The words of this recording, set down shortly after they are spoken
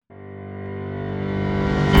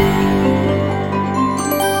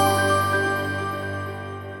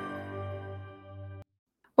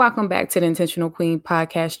Welcome back to the Intentional Queen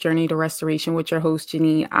podcast, Journey to Restoration with your host,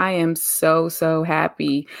 Janine. I am so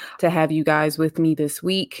happy to have you guys with me this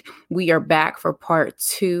week. We are back for part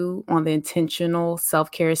 2 on the Intentional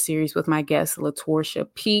Self-Care series with my guest, LaTorsha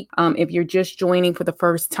Peak. If you're just joining for the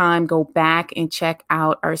first time, go back and check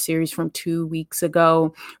out our series from 2 weeks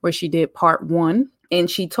ago where she did part 1. And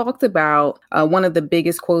she talked about one of the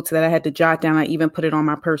biggest quotes that I had to jot down. I even put it on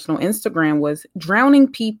my personal Instagram was, drowning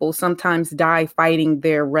people sometimes die fighting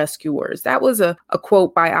their rescuers. That was a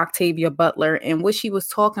quote by Octavia Butler. And what she was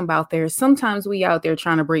talking about there is sometimes we out there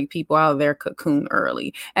trying to break people out of their cocoon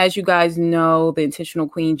early. As you guys know, the Intentional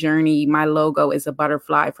Queen Journey, my logo is a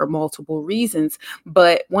butterfly for multiple reasons.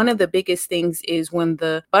 But one of the biggest things is when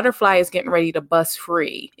the butterfly is getting ready to bust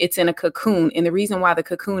free, it's in a cocoon. And the reason why the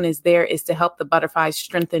cocoon is there is to help the butterfly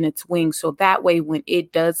strengthen its wings. So that way, when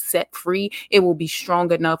it does set free, it will be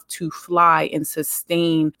strong enough to fly and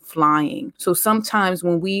sustain flying. So sometimes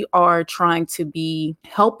when we are trying to be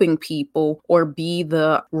helping people or be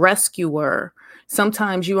the rescuer,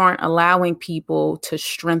 sometimes you aren't allowing people to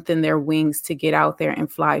strengthen their wings to get out there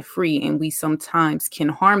and fly free. And we sometimes can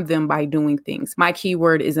harm them by doing things. My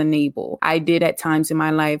keyword is enable. I did at times in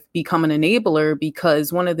my life become an enabler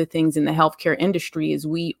because one of the things in the healthcare industry is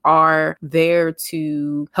we are there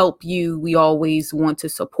to help you. We always want to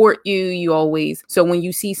support you. So when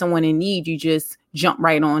you see someone in need, you just jump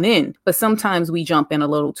right on in. But sometimes we jump in a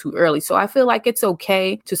little too early. So I feel like it's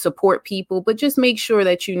okay to support people, but just make sure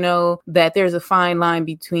that you know that there's a fine line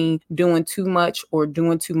between doing too much or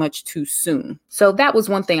doing too much too soon. So that was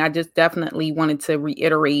one thing I just definitely wanted to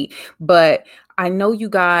reiterate. But I know you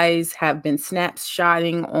guys have been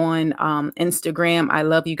snapshotting on Instagram. I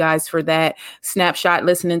love you guys for that. Snapshot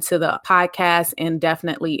listening to the podcast. And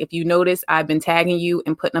definitely, if you notice, I've been tagging you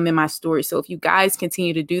and putting them in my story. So if you guys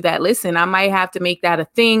continue to do that, listen, I might have to make that a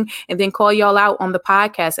thing and then call y'all out on the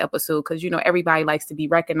podcast episode because, everybody likes to be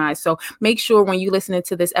recognized. So make sure when you listening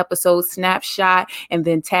to this episode, snapshot and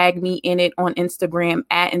then tag me in it on Instagram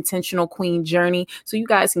at Intentional Queen Journey so you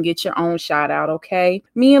guys can get your own shout out, okay?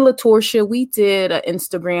 Me and LaTorsha, we did an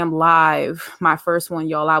Instagram live, my first one,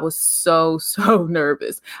 y'all. I was so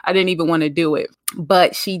nervous. I didn't even want to do it.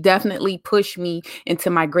 But she definitely pushed me into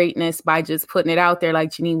my greatness by just putting it out there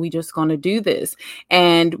like, Janine, we just going to do this.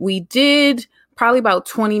 And we did probably about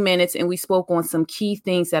 20 minutes and we spoke on some key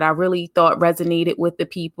things that I really thought resonated with the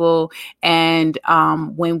people. And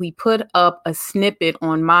when we put up a snippet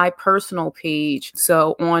on my personal page,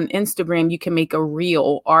 so on Instagram, you can make a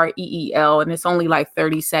reel, REEL, and it's only like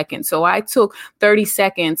 30 seconds. So I took 30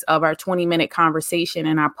 seconds of our 20-minute conversation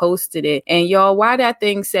and I posted it. And y'all, why that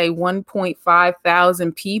thing say 1.5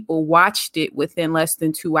 thousand people watched it within less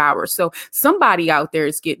than 2 hours. So somebody out there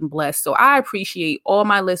is getting blessed. So I appreciate all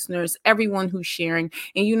my listeners, everyone who's sharing.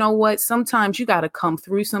 And you know what? Sometimes you got to come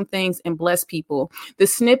through some things and bless people. The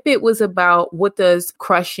snippet was about what does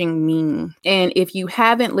crushing mean? And if you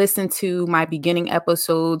haven't listened to my beginning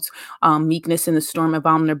episodes, Meekness in the Storm of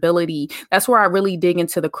Vulnerability, that's where I really dig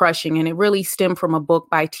into the crushing. And it really stemmed from a book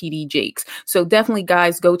by T.D. Jakes. So definitely,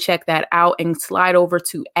 guys, go check that out and slide over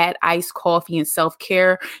to @IceCoffee and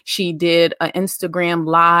Self-Care. She did an Instagram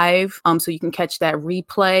live. So you can catch that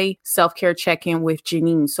replay, self-care check-in with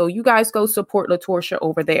Janine. So you guys go support LaTorsha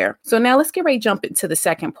over there. So now let's get ready to jump into the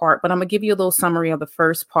second part, but I'm going to give you a little summary of the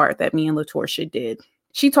first part that me and LaTorsha did.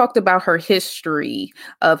 She talked about her history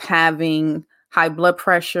of having high blood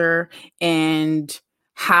pressure and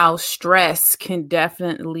how stress can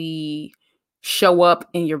definitely show up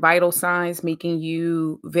in your vital signs, making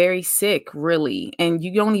you very sick, really. And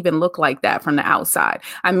you don't even look like that from the outside.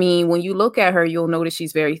 I mean, when you look at her, you'll notice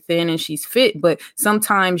she's very thin and she's fit, but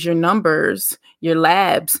sometimes your numbers, your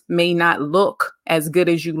labs may not look as good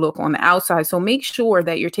as you look on the outside. So make sure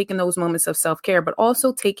that you're taking those moments of self-care, but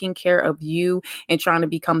also taking care of you and trying to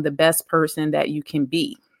become the best person that you can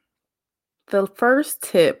be. The first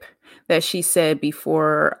tip that she said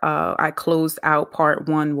before I closed out part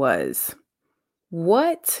 1 was,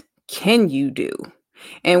 what can you do?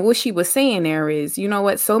 And what she was saying there is, you know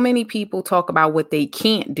what? So many people talk about what they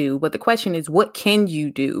can't do, but the question is, what can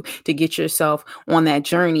you do to get yourself on that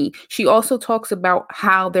journey? She also talks about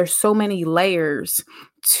how there's so many layers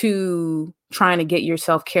to trying to get your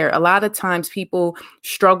self-care. A lot of times people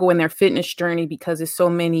struggle in their fitness journey because there's so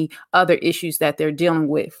many other issues that they're dealing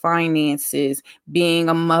with, finances, being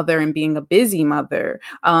a mother and being a busy mother.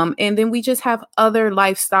 And then we just have other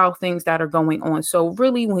lifestyle things that are going on. So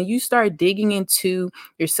really, when you start digging into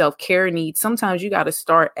your self-care needs, sometimes you got to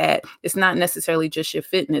start at, it's not necessarily just your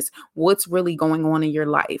fitness, what's really going on in your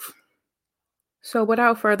life. So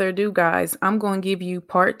without further ado, guys, I'm going to give you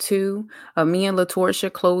part 2 of me and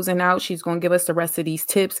LaTorsha closing out. She's going to give us the rest of these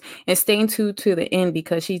tips, and stay tuned to the end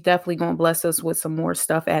because she's definitely going to bless us with some more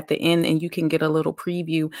stuff at the end, and you can get a little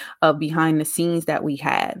preview of behind the scenes that we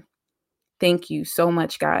had. Thank you so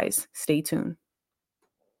much, guys. Stay tuned.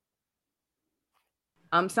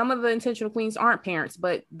 Some of the intentional queens aren't parents,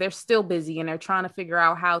 but they're still busy and they're trying to figure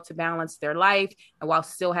out how to balance their life and while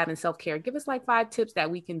still having self-care. Give us like 5 tips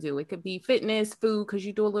that we can do. It could be fitness, food, because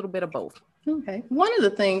you do a little bit of both. Okay. One of the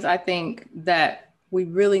things I think that we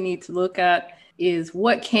really need to look at is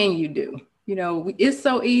what can you do? You know, it's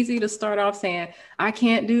so easy to start off saying, I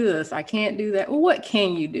can't do this, I can't do that. Well, what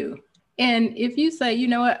can you do? And if you say, you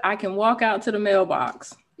know what, I can walk out to the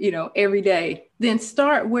mailbox, every day, then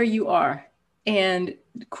start where you are and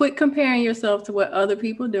quit comparing yourself to what other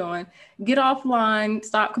people are doing. Get offline,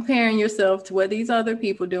 stop comparing yourself to what these other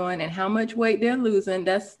people are doing and how much weight they're losing.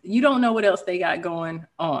 You don't know what else they got going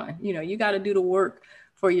on. You got to do the work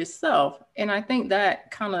for yourself. And I think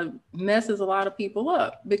that kind of messes a lot of people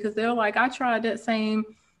up because they're like, I tried that same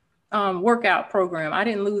workout program. I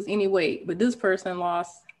didn't lose any weight, but this person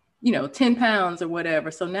lost, 10 pounds or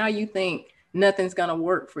whatever. So now you think nothing's going to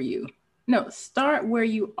work for you. No, start where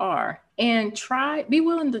you are and be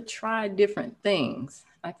willing to try different things.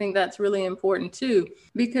 I think that's really important too,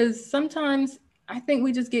 because sometimes I think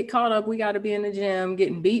we just get caught up. We got to be in the gym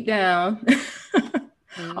getting beat down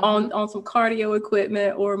on some cardio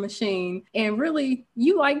equipment or a machine. And really,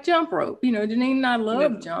 you like jump rope. Janine and I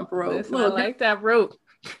love jump rope. Listen, I like that rope.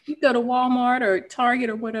 You go to Walmart or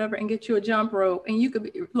Target or whatever and get you a jump rope, and you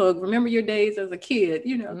could remember your days as a kid.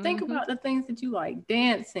 Think about the things that you like: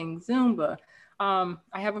 dancing, Zumba. I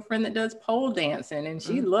have a friend that does pole dancing, and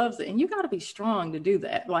she loves it. And you got to be strong to do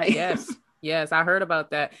that. Yes, I heard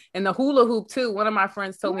about that. And the hula hoop too. One of my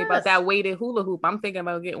friends told me about that weighted hula hoop. I'm thinking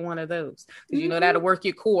about getting one of those because that'll work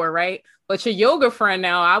your core, right? But your yoga friend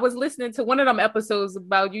now, I was listening to one of them episodes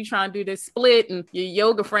about you trying to do this split and your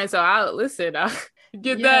yoga friend. So I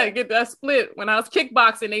get that split. When I was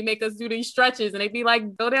kickboxing, they make us do these stretches and they be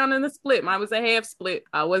like, go down in the split. Mine was a half split.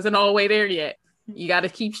 I wasn't all the way there yet. You got to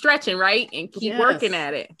keep stretching, right? And keep working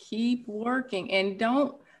at it. Keep working. And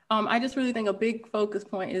don't, I just really think a big focus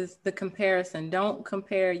point is the comparison. Don't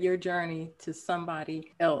compare your journey to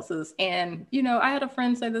somebody else's. And, I had a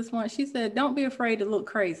friend say this once. She said, don't be afraid to look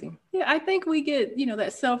crazy. Yeah, I think we get,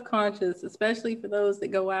 that self-conscious, especially for those that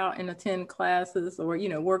go out and attend classes or,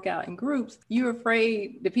 work out in groups. You're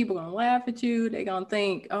afraid that people are going to laugh at you. They're going to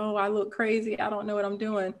think, oh, I look crazy. I don't know what I'm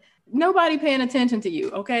doing. Nobody paying attention to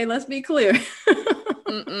you. Okay, let's be clear.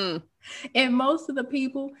 And most of the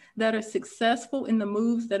people that are successful in the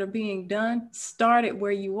moves that are being done started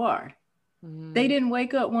where you are. They didn't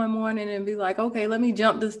wake up one morning and be like, okay, let me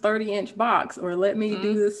jump this 30-inch box or let me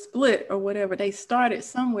do this split or whatever. They started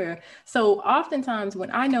somewhere. So oftentimes when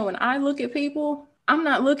I look at people, I'm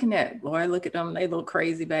not looking at, Lord, I look at them, they look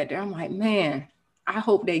crazy back there. I'm like, man, I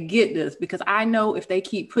hope they get this because I know if they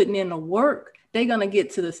keep putting in the work, they're going to get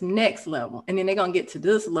to this next level and then they're going to get to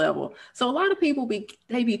this level. So a lot of people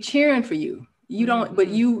they be cheering for you. You don't, but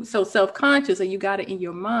you so self-conscious, or you got it in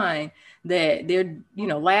your mind that they're,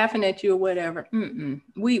 laughing at you or whatever.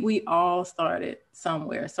 We all started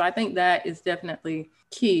somewhere. So I think that is definitely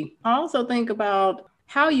key. I also think about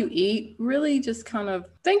how you eat. Really just kind of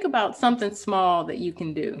think about something small that you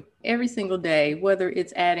can do every single day, whether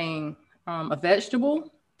it's adding a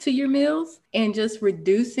vegetable to your meals and just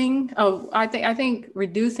reducing. I think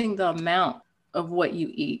reducing the amount of what you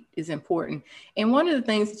eat is important. And one of the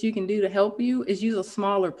things that you can do to help you is use a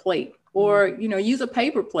smaller plate or, use a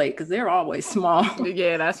paper plate because they're always small.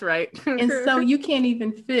 Yeah, that's right. And so you can't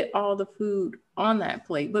even fit all the food on that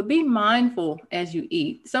plate, but be mindful as you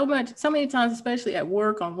eat. So many times, especially at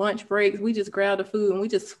work on lunch breaks, we just grab the food and we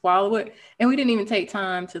just swallow it. And we didn't even take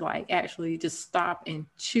time to actually just stop and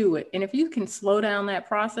chew it. And if you can slow down that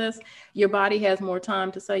process, your body has more time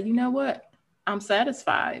to say, you know what? I'm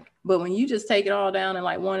satisfied. But when you just take it all down in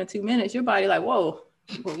 1 or 2 minutes, your body whoa,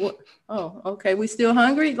 what? Oh, okay. We still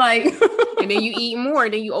hungry? And then you eat more,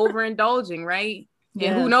 then you overindulging, right?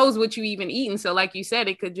 And who knows what you even eating. So like you said,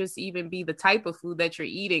 it could just even be the type of food that you're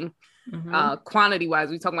eating, quantity wise.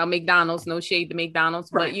 We're talking about McDonald's, no shade to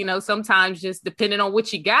McDonald's, right. But sometimes just depending on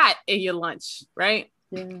what you got in your lunch, right?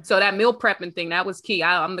 Yeah. So that meal prepping thing, that was key.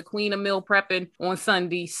 I'm the queen of meal prepping on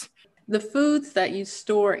Sundays. The foods that you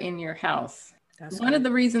store in your house. That's one of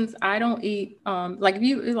the reasons I don't eat, if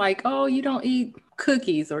you you don't eat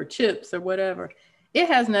cookies or chips or whatever, it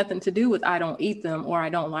has nothing to do with I don't eat them or I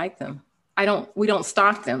don't like them. We don't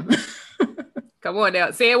stock them. Come on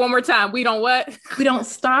now. Say it one more time. We don't what? We don't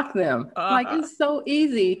stock them. Uh-huh. Like, it's so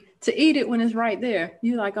easy to eat it when it's right there.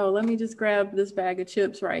 You're like, oh, let me just grab this bag of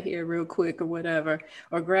chips right here real quick or whatever,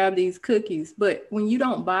 or grab these cookies. But when you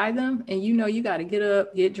don't buy them and you know you got to get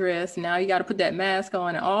up, get dressed, now you got to put that mask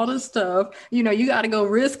on and all this stuff, you know, you got to go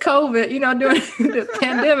risk COVID, you know, during the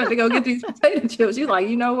pandemic to go get these potato chips. You're like,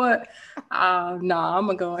 you know what? Nah, I'm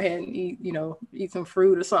going to go ahead and eat some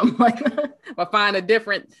fruit or something like that. Or find a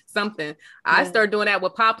different something. Yeah. I start doing that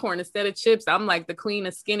with popcorn instead of chips. I'm like the clean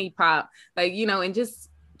and skinny pop, like, you know, and just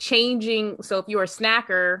changing. So if you're a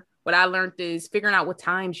snacker, what I learned is figuring out what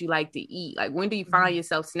times you like to eat. Like, when do you find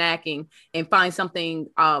yourself snacking, and find something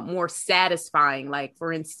more satisfying? Like,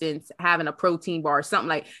 for instance, having a protein bar or something.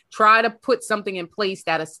 Like, try to put something in place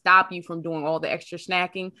that'll stop you from doing all the extra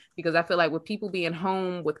snacking. Because I feel like with people being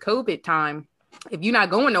home with COVID time, if you're not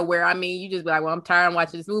going nowhere, I mean, you just be like, well, I'm tired of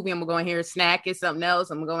watching this movie. I'm gonna go in here and snack, get something else.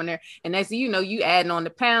 I'm gonna go in there. And next thing you know, you adding on the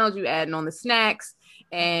pounds, you adding on the snacks.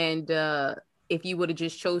 And if you would have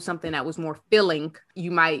just chose something that was more filling, you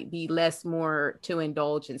might be more to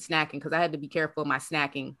indulge in snacking. Because I had to be careful of my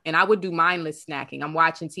snacking, and I would do mindless snacking. I'm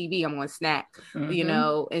watching TV, I'm going to snack, you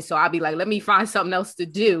know? And so I'll be like, let me find something else to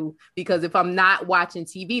do, because if I'm not watching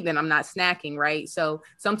TV, then I'm not snacking. Right. So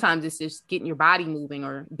sometimes it's just getting your body moving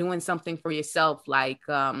or doing something for yourself. Like,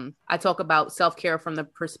 I talk about self-care from the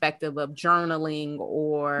perspective of journaling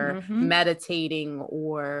or meditating,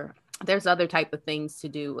 or there's other type of things to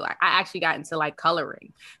do. Like, I actually got into like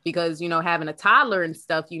coloring, because, you know, having a toddler and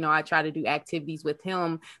stuff, you know, I try to do activities with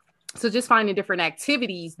him. So just finding different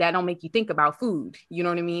activities that don't make you think about food. You know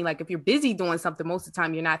what I mean? Like, if you're busy doing something, most of the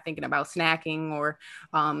time you're not thinking about snacking or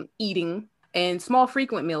eating. And small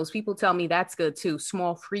frequent meals, people tell me that's good too.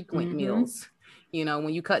 Small frequent meals. You know,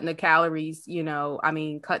 when you cutting the calories, you know, I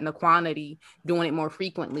mean, cutting the quantity, doing it more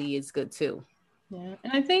frequently is good too. Yeah.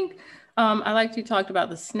 And I think I like you talked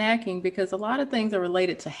about the snacking, because a lot of things are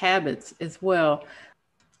related to habits as well.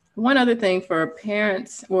 One other thing for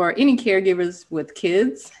parents or any caregivers with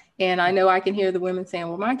kids, and I know I can hear the women saying,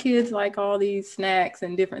 well, my kids like all these snacks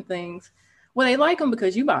and different things. Well, they like them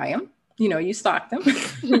because you buy them, you know, you stock them.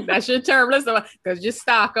 That's your term. Listen, because you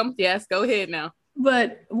stock them. Yes, go ahead now.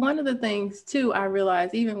 But one of the things too, I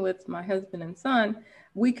realized, even with my husband and son,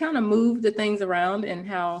 we kind of move the things around and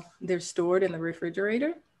how they're stored in the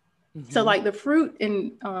refrigerator. So like the fruit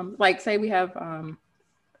in, like say we have,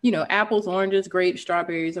 you know, apples, oranges, grapes,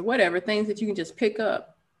 strawberries, or whatever, things that you can just pick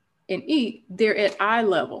up and eat, they're at eye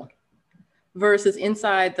level versus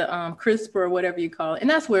inside the crisper or whatever you call it. And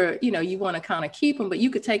that's where, you know, you want to kind of keep them, but you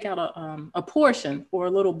could take out a portion or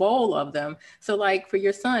a little bowl of them. So like for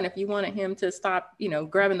your son, if you wanted him to stop, you know,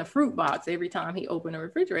 grabbing the fruit box every time he opened a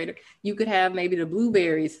refrigerator, you could have maybe the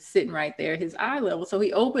blueberries sitting right there, his eye level. So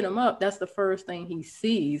he opened them up. That's the first thing he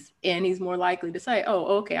sees. And he's more likely to say,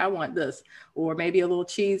 oh, okay, I want this, or maybe a little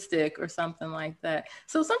cheese stick or something like that.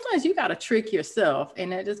 So sometimes you got to trick yourself.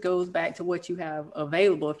 And that just goes back to what you have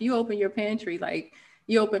available. If you open your pantry, like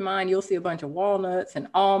you open mine, you'll see a bunch of walnuts and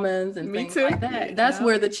almonds and things like that. That's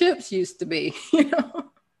where the chips used to be, you know?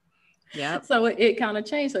 Yeah. So it kind of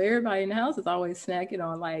changed. So everybody in the house is always snacking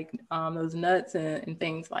on like those nuts and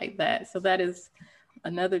things like that. So that is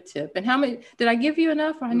another tip. And how many did I give you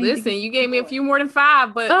enough? Listen, you gave me a few more than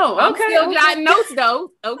 5, but I'm still jotting notes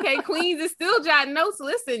though. Okay, Queens is still jotting notes.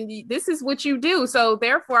 Listen, this is what you do. So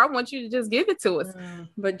therefore, I want you to just give it to us.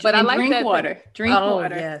 But I like drink water. Drink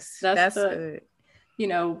water. Yes, that's good. You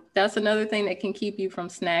know, that's another thing that can keep you from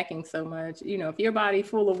snacking so much. You know, if your body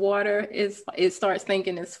full of water, it starts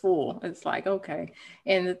thinking it's full. It's like, okay.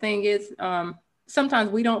 And the thing is, sometimes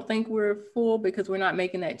we don't think we're full because we're not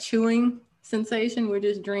making that chewing sensation. We're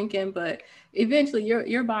just drinking, but eventually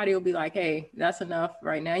your body will be like, hey, that's enough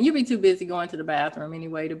right now. You'll be too busy going to the bathroom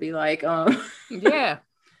anyway to be like, yeah.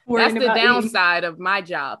 That's the downside of my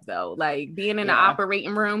job though, like being in the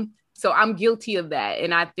operating room. So I'm guilty of that.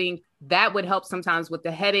 And I think that would help sometimes with the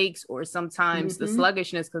headaches or sometimes the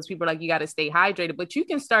sluggishness, because people are like, you got to stay hydrated, but you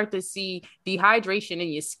can start to see dehydration in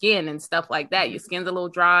your skin and stuff like that. Your skin's a little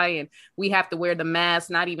dry and we have to wear the mask,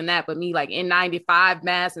 not even that, but me like N95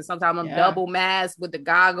 mask. And sometimes I'm double mask with the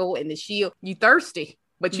goggle and the shield. You thirsty,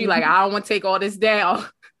 but you like, I don't want to take all this down.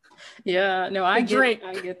 Yeah, no, I get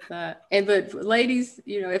that. And but ladies,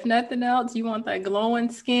 you know, if nothing else, you want that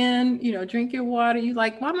glowing skin, you know, drink your water. You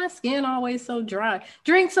like, why my skin always so dry?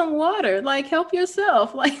 Drink some water, like help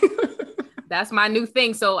yourself. Like that's my new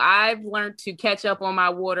thing. So I've learned to catch up on my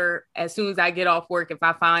water as soon as I get off work. If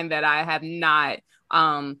I find that I have not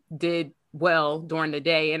did well during the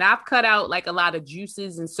day. And I've cut out like a lot of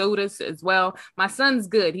juices and sodas as well. My son's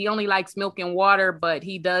good. He only likes milk and water, but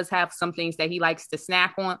he does have some things that he likes to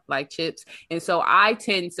snack on, like chips. And so I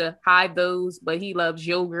tend to hide those, but he loves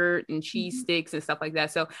yogurt and cheese sticks and stuff like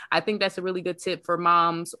that. So I think that's a really good tip for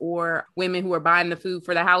moms or women who are buying the food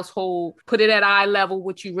for the household. Put it at eye level,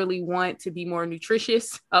 what you really want to be more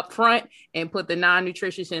nutritious up front, and put the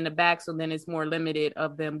non-nutritious in the back. So then it's more limited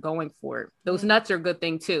of them going for it. Those nuts are a good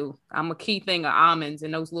thing too. I'm a key thing of almonds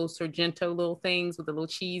and those little Sargento little things with the little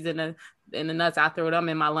cheese and the nuts. I throw them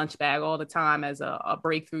in my lunch bag all the time as a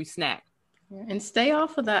breakthrough snack. And stay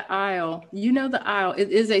off of that aisle. You know, the aisle, it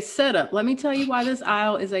is a setup. Let me tell you why this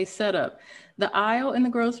aisle is a setup. The aisle in the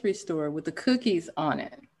grocery store with the cookies on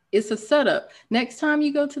it, it's a setup. Next time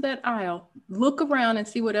you go to that aisle, look around and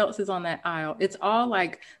see what else is on that aisle. It's all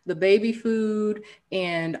like the baby food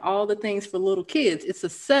and all the things for little kids. It's a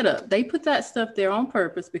setup. They put that stuff there on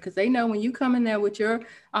purpose because they know when you come in there with your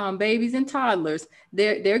babies and toddlers,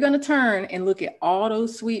 they're going to turn and look at all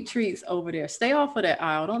those sweet treats over there. Stay off of that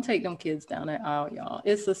aisle. Don't take them kids down that aisle, y'all.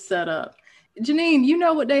 It's a setup. Janine, you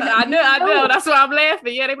know what they I know. That's why I'm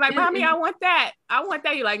laughing. Yeah, they're like, Mommy, I want that.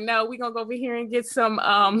 You're like, no, we're gonna go over here and get some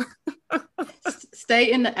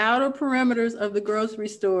Stay in the outer perimeters of the grocery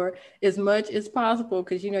store as much as possible,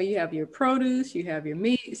 because you know you have your produce, you have your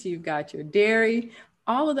meats, you've got your dairy,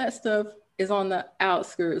 all of that stuff is on the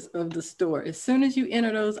outskirts of the store. As soon as you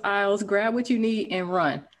enter those aisles, grab what you need and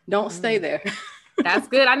run. Don't stay there. That's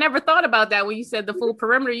good. I never thought about that when you said the full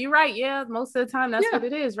perimeter. You're right. Yeah, most of the time that's what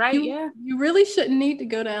it is, right? You really shouldn't need to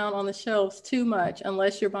go down on the shelves too much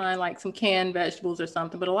unless you're buying like some canned vegetables or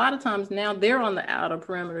something. But a lot of times now they're on the outer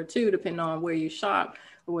perimeter too, depending on where you shop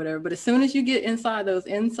or whatever. But as soon as you get inside those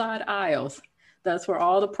inside aisles, that's where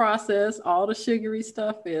all the processed, all the sugary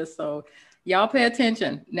stuff is. So y'all pay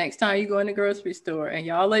attention next time you go in the grocery store, and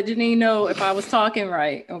y'all let Janine know if I was talking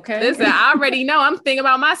right. Okay. Listen, I already know. I'm thinking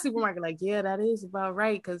about my supermarket. Like, yeah, that is about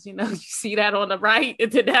right. Cause you know, you see that on the right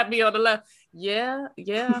and then that be on the left. Yeah.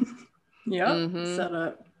 Yeah. Set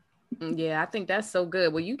up. Yeah, I think that's so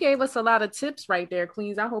good. Well, you gave us a lot of tips right there,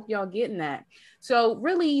 Queens. I hope y'all getting that. So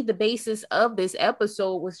really the basis of this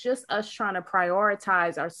episode was just us trying to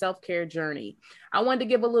prioritize our self-care journey. I wanted to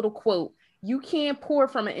give a little quote. You can't pour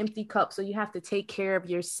from an empty cup, so you have to take care of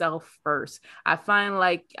yourself first. I find,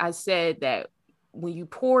 like I said, that when you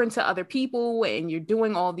pour into other people and you're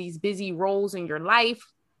doing all these busy roles in your life,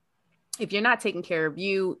 if you're not taking care of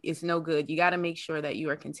you, it's no good. You got to make sure that you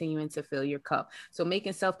are continuing to fill your cup. So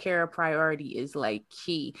making self-care a priority is like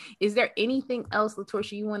key. Is there anything else,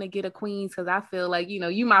 LaTorsha, you want to get a Queens? Because I feel like, you know,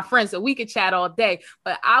 you my friend, so we could chat all day,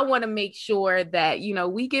 but I want to make sure that, you know,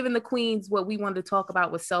 we giving the Queens what we wanted to talk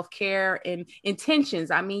about with self-care and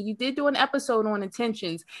intentions. I mean, you did do an episode on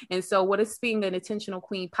intentions. And so what is being an Intentional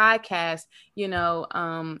Queen podcast, you know,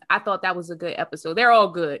 I thought that was a good episode. They're all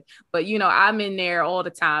good, but you know, I'm in there all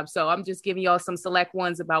the time. So I'm just giving y'all some select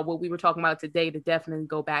ones about what we were talking about today to definitely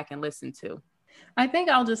go back and listen to. I think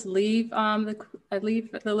I'll just leave the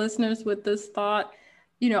listeners with this thought.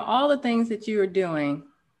 You know, all the things that you are doing,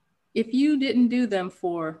 if you didn't do them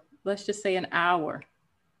for, let's just say, an hour,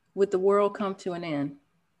 would the world come to an end?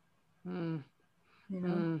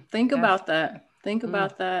 Think about that. Think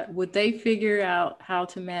about that. Would they figure out how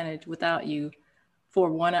to manage without you for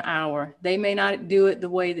 1 hour? They may not do it the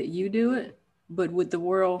way that you do it, but would the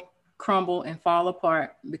world crumble and fall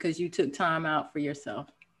apart because you took time out for yourself?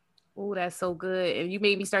 Oh, that's so good. And you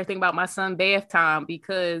made me start thinking about my son bath time,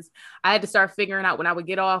 because I had to start figuring out when I would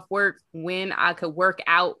get off work, when I could work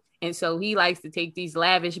out. And so he likes to take these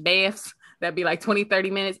lavish baths that'd be like 20, 30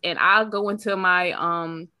 minutes. And I'll go into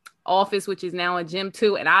my office, which is now a gym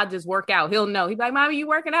too, and I'll just work out. He'll know. He'd be like, Mommy, you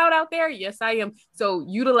working out there? Yes, I am. So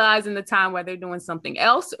utilizing the time where they're doing something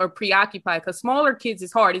else or preoccupied, because smaller kids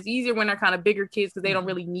is hard. It's easier when they're kind of bigger kids because they don't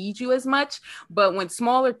really need you as much. But when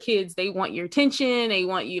smaller kids, they want your attention. They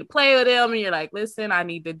want you to play with them. And you're like, listen, I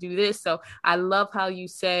need to do this. So I love how you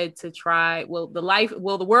said to try,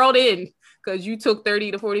 the world end, because you took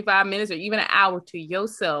 30 to 45 minutes or even an hour to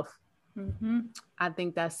yourself. I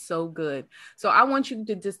think that's so good. So I want you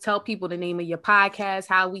to just tell people the name of your podcast,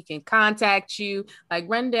 how we can contact you, like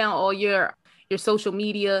run down all your social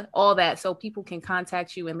media, all that, so people can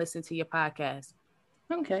contact you and listen to your podcast.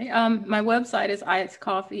 Okay. My website is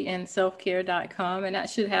icecoffeeandselfcare.com, and that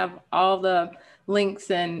should have all the links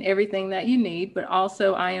and everything that you need. But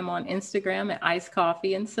also I am on Instagram at Ice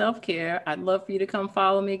Coffee and Self Care. I'd love for you to come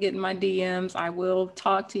follow me, get in my DMs. I will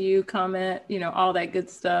talk to you, comment, all that good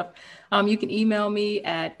stuff. You can email me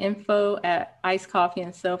at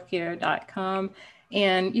info@icecoffeeandselfcare.com.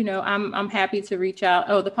 And, I'm happy to reach out.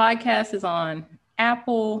 Oh, the podcast is on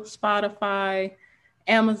Apple, Spotify,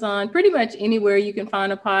 Amazon, pretty much anywhere you can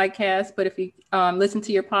find a podcast. But if you listen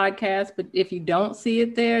to your podcast, but if you don't see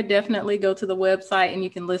it there, definitely go to the website and you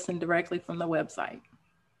can listen directly from the website.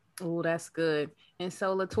 Oh, that's good. And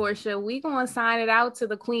so, LaTorsha, we're going to sign it out to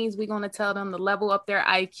the queens. We're going to tell them to level up their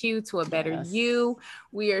IQ to a better you.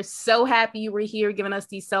 We are so happy you were here giving us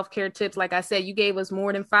these self-care tips. Like I said, you gave us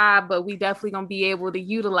more than 5, but we definitely going to be able to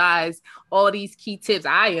utilize all these key tips.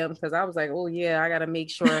 I am, because I was like, oh, yeah, I got to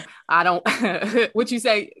make sure I don't. What you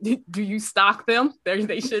say? Do you stock them?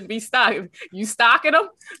 They should be stocked. You stocking them?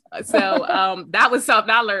 So that was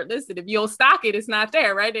something I learned. Listen, if you don't stock it, it's not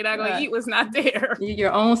there, right? They're not going to eat what's not there. You're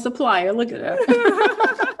your own supplier. Look at that.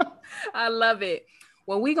 I love it.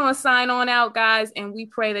 Well, we're going to sign on out, guys, and we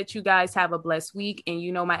pray that you guys have a blessed week. And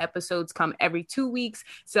you know my episodes come every 2 weeks,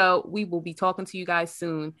 so we will be talking to you guys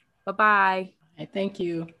soon. Bye-bye. Thank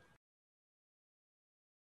you.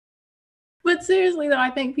 But seriously, though, I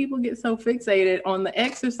think people get so fixated on the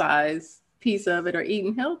exercise piece of it or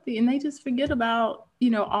eating healthy, and they just forget about,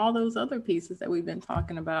 all those other pieces that we've been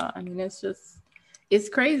talking about. I mean, it's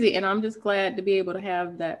crazy. And I'm just glad to be able to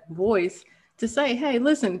have that voice to say, hey,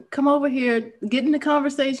 listen, come over here, get in the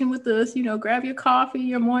conversation with us, grab your coffee,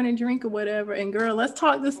 your morning drink or whatever. And girl, let's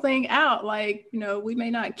talk this thing out. Like, we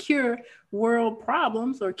may not cure world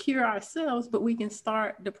problems or cure ourselves, but we can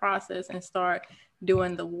start the process and start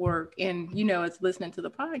doing the work. And, it's listening to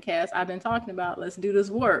the podcast. I've been talking about, let's do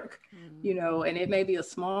this work, and it may be a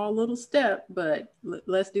small little step, but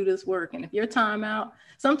let's do this work. And if your timeout,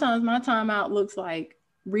 sometimes my timeout looks like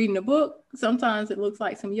reading a book. Sometimes it looks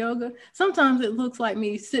like some yoga. Sometimes it looks like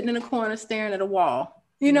me sitting in a corner staring at a wall.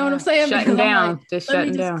 You know what I'm saying? Shutting down. Let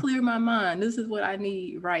me just clear my mind. This is what I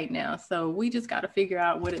need right now. So we just got to figure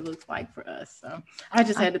out what it looks like for us. So I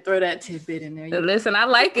just had to throw that tidbit in there. Listen, I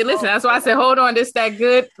like it. Listen, that's why I said, hold on, this that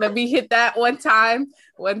good. Let me hit that one time.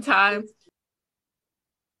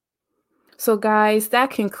 So guys,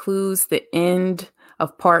 that concludes the end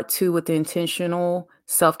of part 2 with the intentional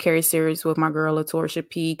self-care series with my girl LaTorsha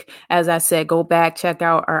Peak. As I said, go back, check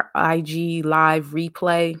out our IG live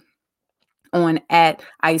replay on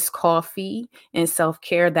 @IceCoffee and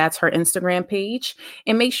self-care. That's her Instagram page.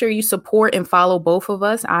 And make sure you support and follow both of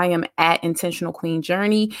us. I am @Intentional Queen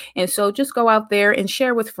Journey. And so just go out there and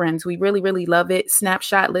share with friends. We really, really love it.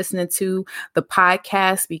 Snapshot listening to the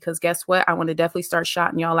podcast, because guess what? I want to definitely start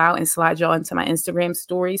shouting y'all out and slide y'all into my Instagram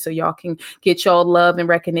story so y'all can get y'all love and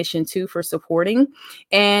recognition too for supporting.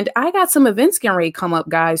 And I got some events getting ready to come up,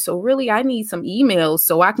 guys. So really, I need some emails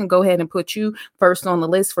so I can go ahead and put you first on the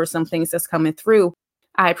list for some things that's coming through.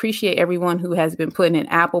 I appreciate everyone who has been putting in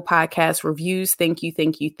Apple Podcast reviews. Thank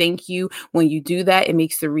you. When you do that, it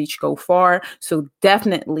makes the reach go far. So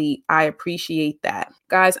definitely, I appreciate that.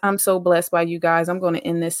 Guys, I'm so blessed by you guys. I'm going to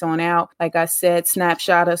end this on out. Like I said,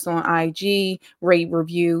 snapshot us on IG, rate,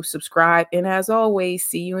 review, subscribe. And as always,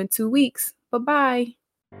 see you in 2 weeks. Bye-bye.